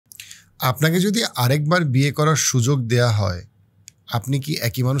আপনাকে যদি আরেকবার বিয়ে করার সুযোগ দেয়া হয়, আপনি কি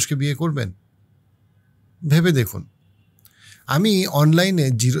একই মানুষকে বিয়ে করবেন? ভেবে দেখুন। আমি অনলাইনে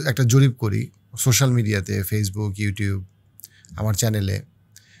একটা জরিপ করি সোশ্যাল মিডিয়াতে, ফেসবুক, ইউটিউব, আমার চ্যানেলে,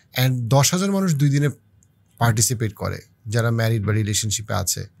 অ্যান্ড 10,000 মানুষ 2 দিনে পার্টিসিপেট করে যারা ম্যারিড বা রিলেশনশিপে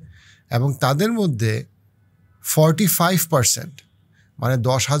আছে, এবং তাদের মধ্যে 45%, মানে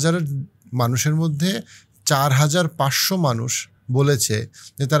 10,000 মানুষের মধ্যে 4,500 মানুষ বলেছে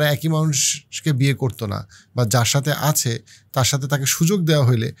যে তারা একই মানুষকে বিয়ে করতো না, বা যার সাথে আছে তার সাথে তাকে সুযোগ দেওয়া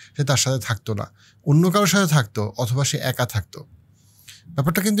হইলে সে তার সাথে থাকতো না, অন্য কারোর সাথে থাকতো অথবা সে একা থাকতো।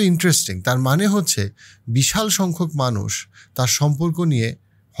 ব্যাপারটা কিন্তু ইন্টারেস্টিং। তার মানে হচ্ছে বিশাল সংখ্যক মানুষ তার সম্পর্ক নিয়ে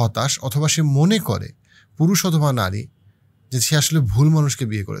হতাশ, অথবা সে মনে করে, পুরুষ অথবা নারী, যে সে আসলে ভুল মানুষকে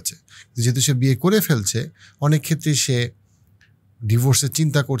বিয়ে করেছে। যেহেতু সে বিয়ে করে ফেলছে, অনেক ক্ষেত্রেই সে ডিভোর্সের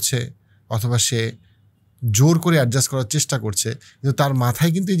চিন্তা করছে, অথবা সে জোর করে অ্যাডজাস্ট করার চেষ্টা করছে, কিন্তু তার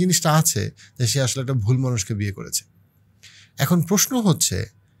মাথায় কিন্তু এই জিনিসটা আছে যে সে আসলে একটা ভুল মানুষকে বিয়ে করেছে। এখন প্রশ্ন হচ্ছে,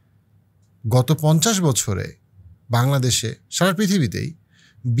 গত 50 বছরে বাংলাদেশে, সারা পৃথিবীতেই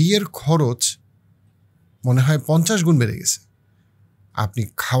বিয়ের খরচ মনে হয় 50 গুণ বেড়ে গেছে। আপনি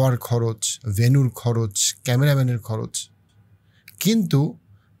খাওয়ার খরচ, ভেন্যুর খরচ, ক্যামেরাম্যানের খরচ, কিন্তু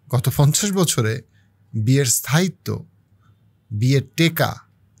গত 50 বছরে বিয়ের স্থায়িত্ব, বিয়ের টেকা,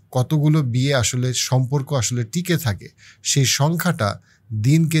 কতগুলো বিয়ে আসলে সম্পর্ক আসলে টিকে থাকে, সেই সংখ্যাটা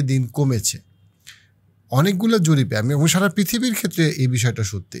দিনকে দিন কমেছে। অনেকগুলো জরিপে, আমি সারা পৃথিবীর ক্ষেত্রে এই বিষয়টা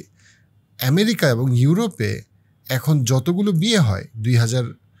সত্যি, আমেরিকা এবং ইউরোপে এখন যতগুলো বিয়ে হয় 2000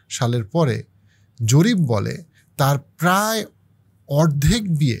 সালের পরে, জরিপ বলে তার প্রায় অর্ধেক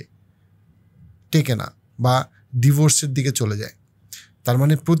বিয়ে টেকে না বা ডিভোর্সের দিকে চলে যায়। তার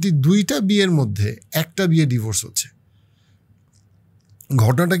মানে প্রতি 2টা বিয়ের মধ্যে 1টা বিয়ে ডিভোর্স হচ্ছে।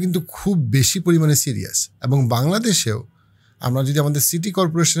 ঘটনাটা কিন্তু খুব বেশি পরিমাণে সিরিয়াস। এবং বাংলাদেশেও আমরা যদি আমাদের সিটি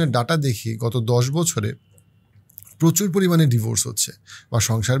কর্পোরেশনের ডাটা দেখি, গত 10 বছরে প্রচুর পরিমাণে ডিভোর্স হচ্ছে বা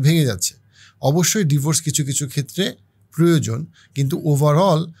সংসার ভেঙে যাচ্ছে। অবশ্যই ডিভোর্স কিছু কিছু ক্ষেত্রে প্রয়োজন, কিন্তু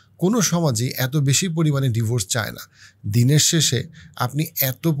ওভারঅল কোনো সমাজেই এত বেশি পরিমাণে ডিভোর্স চায় না। দিনের শেষে আপনি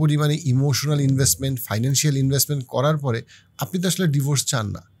এত পরিমাণে ইমোশনাল ইনভেস্টমেন্ট, ফাইন্যান্সিয়াল ইনভেস্টমেন্ট করার পরে আপনি তো আসলে ডিভোর্স চান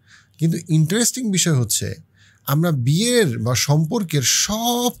না। কিন্তু ইন্টারেস্টিং বিষয় হচ্ছে, আমরা বিয়ের বা সম্পর্কের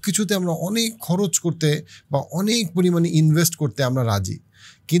সব কিছুতে আমরা অনেক খরচ করতে বা অনেক পরিমাণে ইনভেস্ট করতে আমরা রাজি,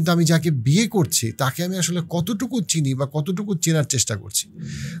 কিন্তু আমি যাকে বিয়ে করছি তাকে আমি আসলে কতটুকু চিনি বা কতটুকু চেনার চেষ্টা করছি?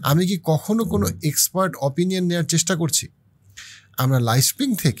 আমি কি কখনো কোনো এক্সপার্ট অপিনিয়ন নেওয়ার চেষ্টা করছি? আমরা লাইফস্প্রিং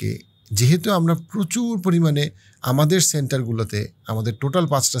থেকে, যেহেতু আমরা প্রচুর পরিমাণে আমাদের সেন্টারগুলোতে, আমাদের টোটাল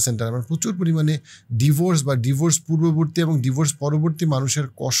 5টা সেন্টার, আমরা প্রচুর পরিমাণে ডিভোর্স বা ডিভোর্স পূর্ববর্তী এবং ডিভোর্স পরবর্তী মানুষের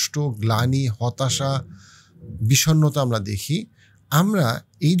কষ্ট, গ্লানি, হতাশা, বিষণ্ণতা আমরা দেখি। আমরা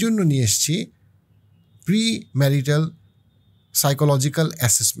এই জন্য নিয়ে এসেছি প্রি ম্যারিটাল সাইকোলজিক্যাল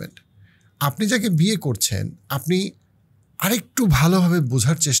অ্যাসেসমেন্ট। আপনি যাকে বিয়ে করছেন, আপনি আরেকটু ভালোভাবে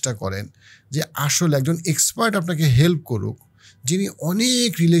বোঝার চেষ্টা করেন যে আসলে একজন এক্সপার্ট আপনাকে হেল্প করুক, যিনি অনেক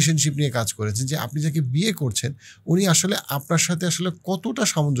রিলেশনশিপ নিয়ে কাজ করেছেন, যে আপনি যাকে বিয়ে করছেন উনি আসলে আপনার সাথে আসলে কতটা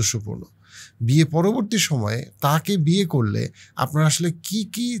সামঞ্জস্যপূর্ণ। বিয়ে পরবর্তী সময়ে তাকে বিয়ে করলে আপনার আসলে কি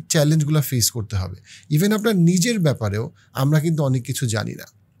কি চ্যালেঞ্জগুলো ফেস করতে হবে, ইভেন আপনার নিজের ব্যাপারেও আমরা কিন্তু অনেক কিছু জানি না।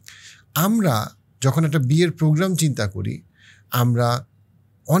 আমরা যখন একটা বিয়ের প্রোগ্রাম চিন্তা করি, আমরা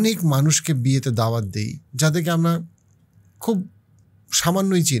অনেক মানুষকে বিয়েতে দাওয়াত দিই যাদেরকে আমরা খুব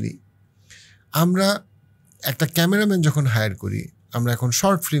সামান্যই চিনি। আমরা একটা ক্যামেরাম্যান যখন হায়ার করি, আমরা এখন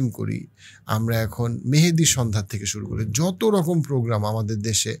শর্ট ফিল্ম করি, আমরা এখন মেহেদি সন্ধ্যার থেকে শুরু করি, যত রকম প্রোগ্রাম আমাদের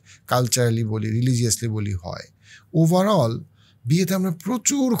দেশে কালচারালি বলি, রিলিজিয়াসলি বলি হয়। ওভারঅল বিয়েতে আমরা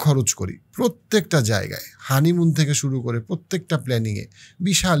প্রচুর খরচ করি, প্রত্যেকটা জায়গায়, হানিমুন থেকে শুরু করে প্রত্যেকটা প্ল্যানিংয়ে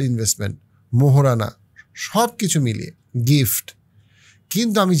বিশাল ইনভেস্টমেন্ট, মোহরানা, সব কিছু মিলিয়ে, গিফট।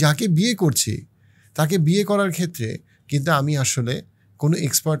 কিন্তু আমি যাকে বিয়ে করছি তাকে বিয়ে করার ক্ষেত্রে কিন্তু আমি আসলে কোনো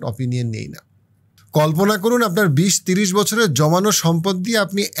এক্সপার্ট অপিনিয়ন নেই না। কল্পনা করুন, আপনার 20-30 বছরের জমানো সম্পদ দিয়ে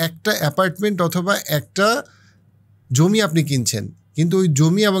আপনি একটা অ্যাপার্টমেন্ট অথবা একটা জমি আপনি কিনছেন, কিন্তু ওই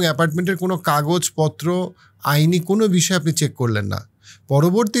জমি এবং অ্যাপার্টমেন্টের কোনো কাগজপত্র, আইনি কোনো বিষয় আপনি চেক করলেন না।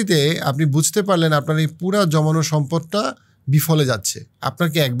 পরবর্তীতে আপনি বুঝতে পারলেন আপনার এই পুরা জমানো সম্পদটা বিফলে যাচ্ছে। আপনার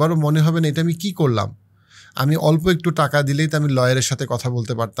কি একবারও মনে হবে না এটা আমি কী করলাম? আমি অল্প একটু টাকা দিলেই তো আমি লয়ারের সাথে কথা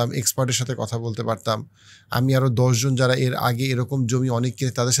বলতে পারতাম, এক্সপার্টের সাথে কথা বলতে পারতাম, আমি আরও 10 জন যারা এর আগে এরকম জমি অনেক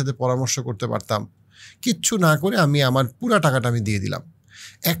কিনে তাদের সাথে পরামর্শ করতে পারতাম। কিচ্ছু না করে আমি আমার পুরা টাকাটা আমি দিয়ে দিলাম।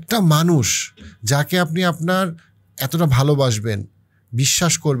 একটা মানুষ যাকে আপনি আপনার এতটা ভালোবাসবেন,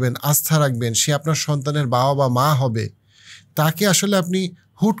 বিশ্বাস করবেন, আস্থা রাখবেন, সে আপনার সন্তানের বাবা বা মা হবে, তাকে আসলে আপনি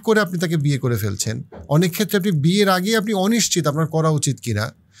হুট করে আপনি তাকে বিয়ে করে ফেলছেন। অনেক ক্ষেত্রে আপনি বিয়ের আগে আপনি অনিশ্চিত আপনার করা উচিত কিনা,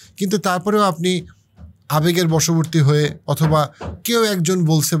 কিন্তু তারপরেও আপনি আবেগের বশবর্তী হয়ে অথবা কেউ একজন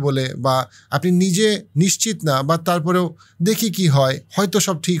বলছে বলে বা আপনি নিজে নিশ্চিত না বা তারপরেও দেখি কি হয়, হয়তো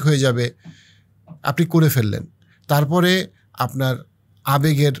সব ঠিক হয়ে যাবে, আপনি করে ফেললেন। তারপরে আপনার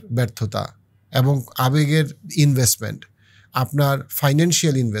আবেগের ব্যর্থতা এবং আবেগের ইনভেস্টমেন্ট, আপনার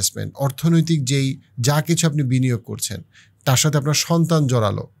ফাইন্যান্সিয়াল ইনভেস্টমেন্ট, অর্থনৈতিক যেই যা কিছু আপনি বিনিয়োগ করছেন তার সাথে আপনার সন্তান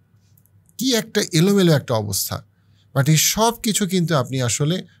জড়ালো, কি একটা এলোমেলো একটা অবস্থা। বাট এই সব কিছু কিন্তু আপনি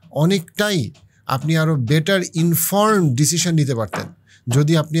আসলে অনেকটাই আপনি আরও বেটার ইনফর্ম ডিসিশন নিতে পারতেন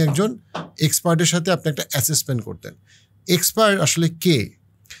যদি আপনি একজন এক্সপার্টের সাথে আপনি একটা অ্যাসেসমেন্ট করতেন। এক্সপার্ট আসলে কে?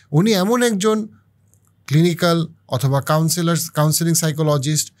 উনি এমন একজন ক্লিনিক্যাল অথবা কাউন্সেলিং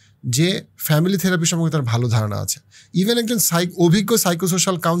সাইকোলজিস্ট যে ফ্যামিলি থেরাপি সম্পর্কে তার ভালো ধারণা আছে। ইভেন একজন অভিজ্ঞ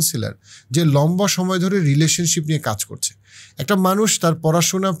সাইকোসোশ্যাল কাউন্সিলর যে লম্বা সময় ধরে রিলেশনশিপ নিয়ে কাজ করছে। একটা মানুষ তার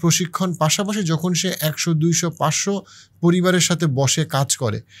পড়াশোনা প্রশিক্ষণ পাশাপাশি যখন সে 100, 200, 500 পরিবারের সাথে বসে কাজ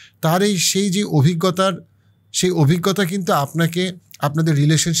করে, তার সেই যে সেই অভিজ্ঞতা কিন্তু আপনাকে আপনাদের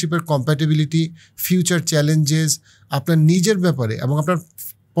রিলেশনশিপের কম্প্যাটেবিলিটি, ফিউচার চ্যালেঞ্জেস, আপনার নিজের ব্যাপারে এবং আপনার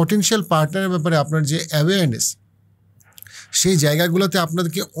পটেনশিয়াল পার্টনারের ব্যাপারে আপনার যে অ্যাওয়ারনেস, সেই জায়গাগুলোতে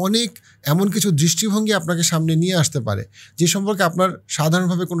আপনাদেরকে অনেক এমন কিছু দৃষ্টিভঙ্গি আপনাকে সামনে নিয়ে আসতে পারে যে সম্পর্কে আপনার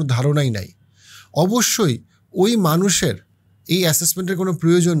সাধারণভাবে কোনো ধারণাই নাই। অবশ্যই ওই মানুষের এই অ্যাসেসমেন্টের কোনো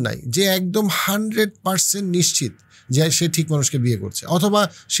প্রয়োজন নাই যে একদম 100% নিশ্চিত যে সে ঠিক মানুষকে বিয়ে করছে, অথবা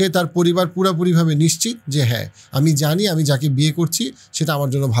সে তার পরিবার পুরোপুরিভাবে নিশ্চিত যে হ্যাঁ আমি জানি আমি যাকে বিয়ে করছি সেটা আমার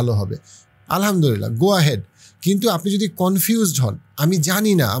জন্য ভালো হবে। আলহামদুলিল্লাহ, গো আহেড। কিন্তু আপনি যদি কনফিউজড হন, আমি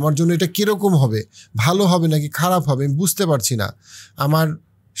জানি না আমার জন্য এটা কীরকম হবে, ভালো হবে নাকি খারাপ হবে, আমি বুঝতে পারছি না আমার,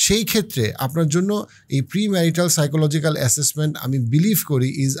 সেই ক্ষেত্রে আপনার জন্য এই প্রি ম্যারিটাল সাইকোলজিক্যাল অ্যাসেসমেন্ট আমি বিলিভ করি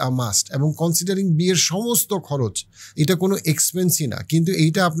ইজ আ মাস্ট। এবং কনসিডারিং বিয়ের সমস্ত খরচ, এটা কোনো এক্সপেন্সই না, কিন্তু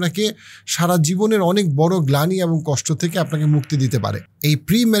এইটা আপনাকে সারা জীবনের অনেক বড় গ্লানি এবং কষ্ট থেকে আপনাকে মুক্তি দিতে পারে। এই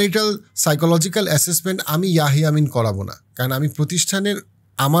প্রি ম্যারিটাল সাইকোলজিক্যাল অ্যাসেসমেন্ট আমি ইয়াহিয়া আমিন করাবো না, কারণ আমি প্রতিষ্ঠানের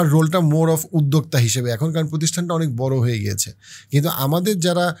আমার রোলটা মোর অফ উদ্যোক্তা হিসেবে, এখন কারণ প্রতিষ্ঠানটা অনেক বড় হয়ে গিয়েছে। কিন্তু আমাদের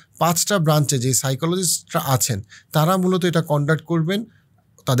যারা 5টা ব্রাঞ্চে যে সাইকোলজিস্টরা আছেন তারা মূলত এটা কন্ডাক্ট করবেন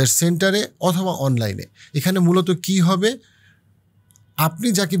তাদের সেন্টারে অথবা অনলাইনে। এখানে মূলত কি হবে, আপনি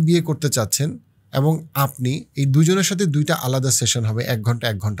যাকে বিয়ে করতে চাচ্ছেন এবং আপনি এই দুজনের সাথে 2টা আলাদা সেশন হবে, 1 ঘন্টা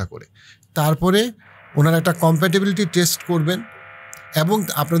 1 ঘন্টা করে। তারপরে ওনারা একটা কম্প্যাটেবিলিটি টেস্ট করবেন এবং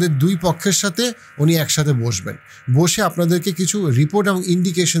আপনাদের 2 পক্ষের সাথে উনি একসাথে বসে আপনাদেরকে কিছু রিপোর্ট এবং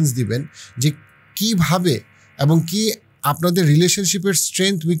ইন্ডিকেশনস দিবেন যে কিভাবে এবং কি আপনাদের রিলেশনশিপের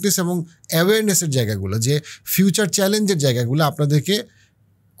স্ট্রেংথ, উইকনেস এবং অ্যাওয়ারনেসের জায়গাগুলো, যে ফিউচার চ্যালেঞ্জের জায়গাগুলো আপনাদেরকে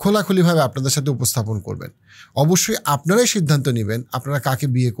খোলাখুলিভাবে আপনাদের সাথে উপস্থাপন করবেন। অবশ্যই আপনারাই সিদ্ধান্ত নেবেন আপনারা কাকে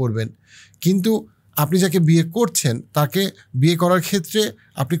বিয়ে করবেন, কিন্তু আপনি যাকে বিয়ে করছেন তাকে বিয়ে করার ক্ষেত্রে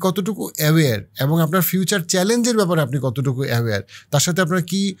আপনি কতটুকু অ্যাওয়্যার এবং আপনার ফিউচার চ্যালেঞ্জের ব্যাপারে আপনি কতটুকু অ্যাওয়্যার, তার সাথে আপনার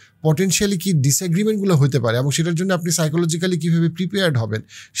কি পটেনশিয়ালি কি ডিসএগ্রিমেন্টগুলো হতে পারে এবং সেটার জন্য আপনি সাইকোলজিক্যালি কীভাবে প্রিপেয়ার্ড হবেন,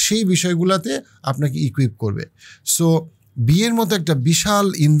 সেই বিষয়গুলোতে আপনাকে ইকুইপ করবে। সো বিয়ের মতো একটা বিশাল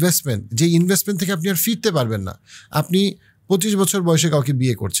ইনভেস্টমেন্ট, যে ইনভেস্টমেন্ট থেকে আপনি আর ফিরতে পারবেন না। আপনি 25 বছর বয়সে কাউকে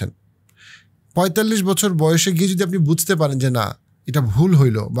বিয়ে করছেন, 45 বছর বয়সে গিয়ে যদি আপনি বুঝতে পারেন যে না এটা ভুল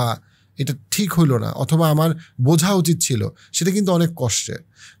হইল বা এটা ঠিক হইল না অথবা আমার বোঝা উচিত ছিল, সেটা কিন্তু অনেক কষ্টের।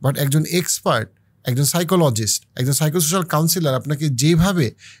 বাট একজন এক্সপার্ট, একজন সাইকোলজিস্ট, একজন সাইকোসোশ্যাল কাউন্সিলর আপনাকে যেভাবে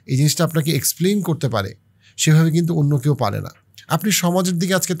এই জিনিসটা আপনাকে এক্সপ্লেইন করতে পারে সেভাবে কিন্তু অন্য কেউ পারে না। আপনি সমাজের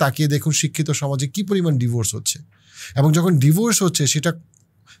দিকে আজকে তাকিয়ে দেখুন, শিক্ষিত সমাজে কী পরিমাণ ডিভোর্স হচ্ছে, এবং যখন ডিভোর্স হচ্ছে সেটা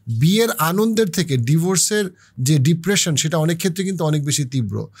বিয়ের আনন্দের থেকে ডিভোর্সের যে ডিপ্রেশন সেটা অনেক ক্ষেত্রে কিন্তু অনেক বেশি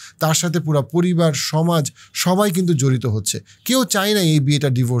তীব্র। তার সাথে পুরো পরিবার, সমাজ সবাই কিন্তু জড়িত হচ্ছে। কেউ চায় না এই বিয়েটা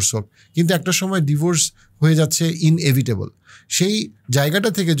ডিভোর্স হোক, কিন্তু একটা সময় ডিভোর্স হয়ে যাচ্ছে ইনএভিটেবল। সেই জায়গাটা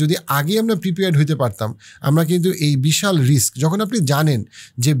থেকে যদি আগে আমরা প্রিপেয়ার্ড হতে পারতাম, আমরা কিন্তু এই বিশাল রিস্ক, যখন আপনি জানেন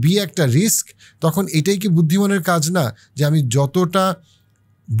যে বিয়ে একটা রিস্ক, তখন এটাই কি বুদ্ধিমানের কাজ না যে আমি যতটা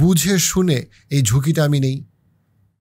বুঝে শুনে এই ঝুঁকিটা আমি নেই।